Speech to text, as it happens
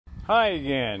Hi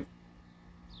again.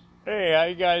 Hey, how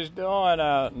you guys doing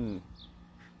out in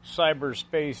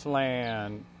cyberspace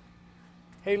land?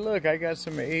 Hey, look, I got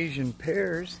some Asian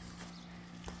pears.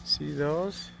 See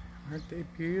those? Aren't they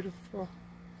beautiful?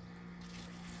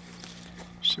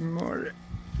 Some more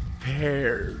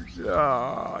pears.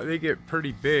 Oh, they get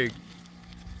pretty big.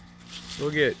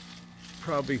 They'll get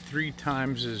probably 3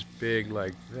 times as big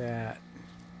like that.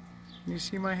 Can you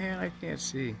see my hand? I can't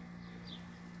see.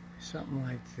 Something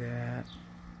like that.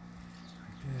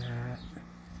 Like that.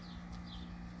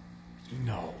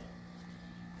 No.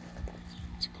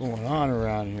 What's going on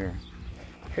around here?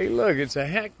 Hey, look, it's a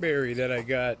hackberry that I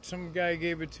got. Some guy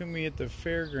gave it to me at the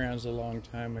fairgrounds a long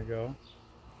time ago.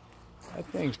 That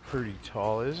thing's pretty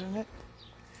tall, isn't it?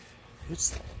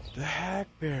 It's the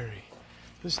hackberry.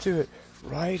 Let's do it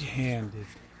right-handed.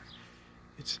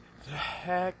 It's the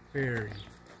hackberry.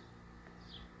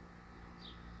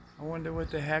 I wonder what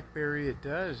the hackberry it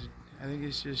does. I think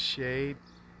it's just shade.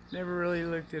 Never really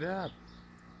looked it up.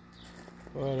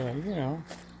 But, you know,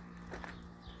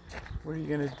 what are you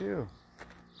going to do?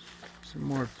 Some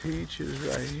more peaches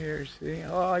right here, see?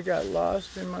 Oh, I got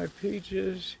lost in my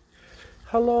peaches.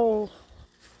 Hello.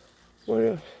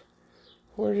 Where'd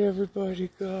everybody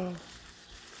go?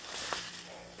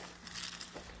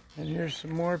 And here's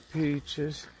some more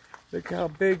peaches. Look how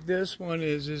big this one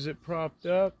is. Is it propped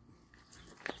up?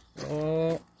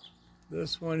 Oh,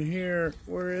 this one here,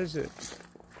 where is it?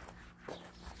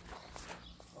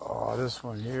 Oh, this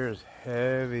one here is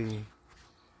heavy.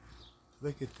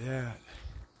 Look at that.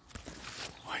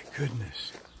 My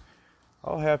goodness.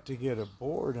 I'll have to get a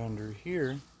board under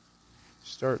here.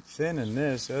 Start thinning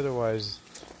this, otherwise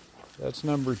that's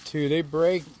number 2. They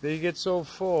break, they get so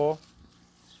full,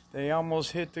 they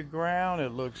almost hit the ground,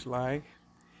 it looks like.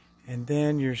 And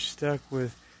then you're stuck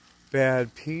with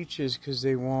bad peaches because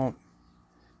they won't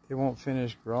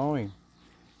finish growing.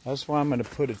 That's why I'm going to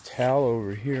put a towel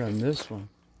over here on this one.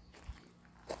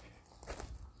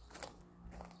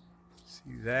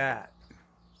 See that?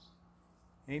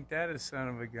 Ain't that a son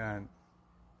of a gun?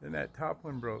 Then that top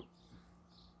one broke.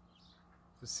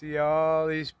 So see all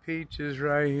these peaches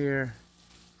right here.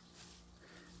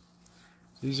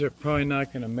 These are probably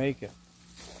not going to make it.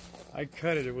 I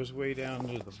cut it. It was way down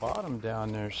to the bottom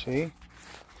down there, see?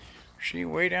 See,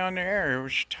 way down there. It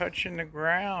was touching the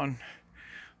ground.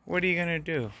 What are you going to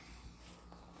do?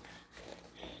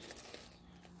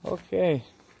 Okay.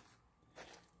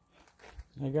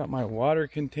 I got my water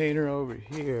container over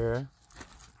here.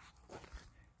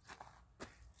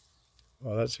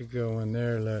 Well, that's a good one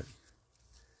there, look.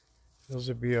 Those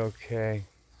will be okay.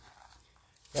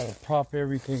 Gotta prop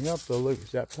everything up though. Look,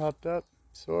 is that propped up?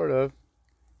 Sort of.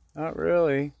 Not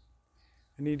really.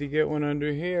 I need to get one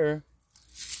under here.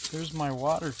 Here's my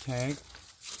water tank.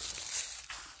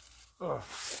 Ugh,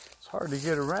 it's hard to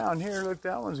get around here. Look,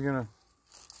 that one's gonna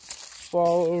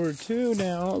fall over too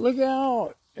now. Look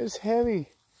out! It's heavy.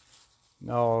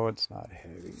 No, it's not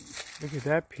heavy. Look at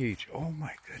that peach. Oh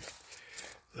my goodness.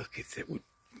 Look at that.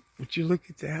 Would you look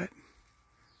at that?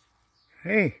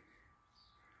 Hey.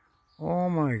 Oh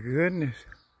my goodness.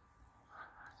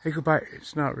 Hey, goodbye.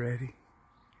 It's not ready.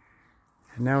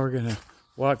 And now we're gonna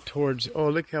walk towards, oh,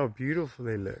 look how beautiful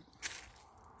they look.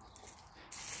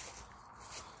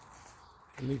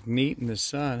 They look neat in the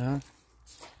sun, huh?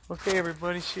 Okay,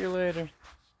 everybody, see you later.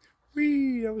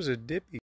 Whee, that was a dippy.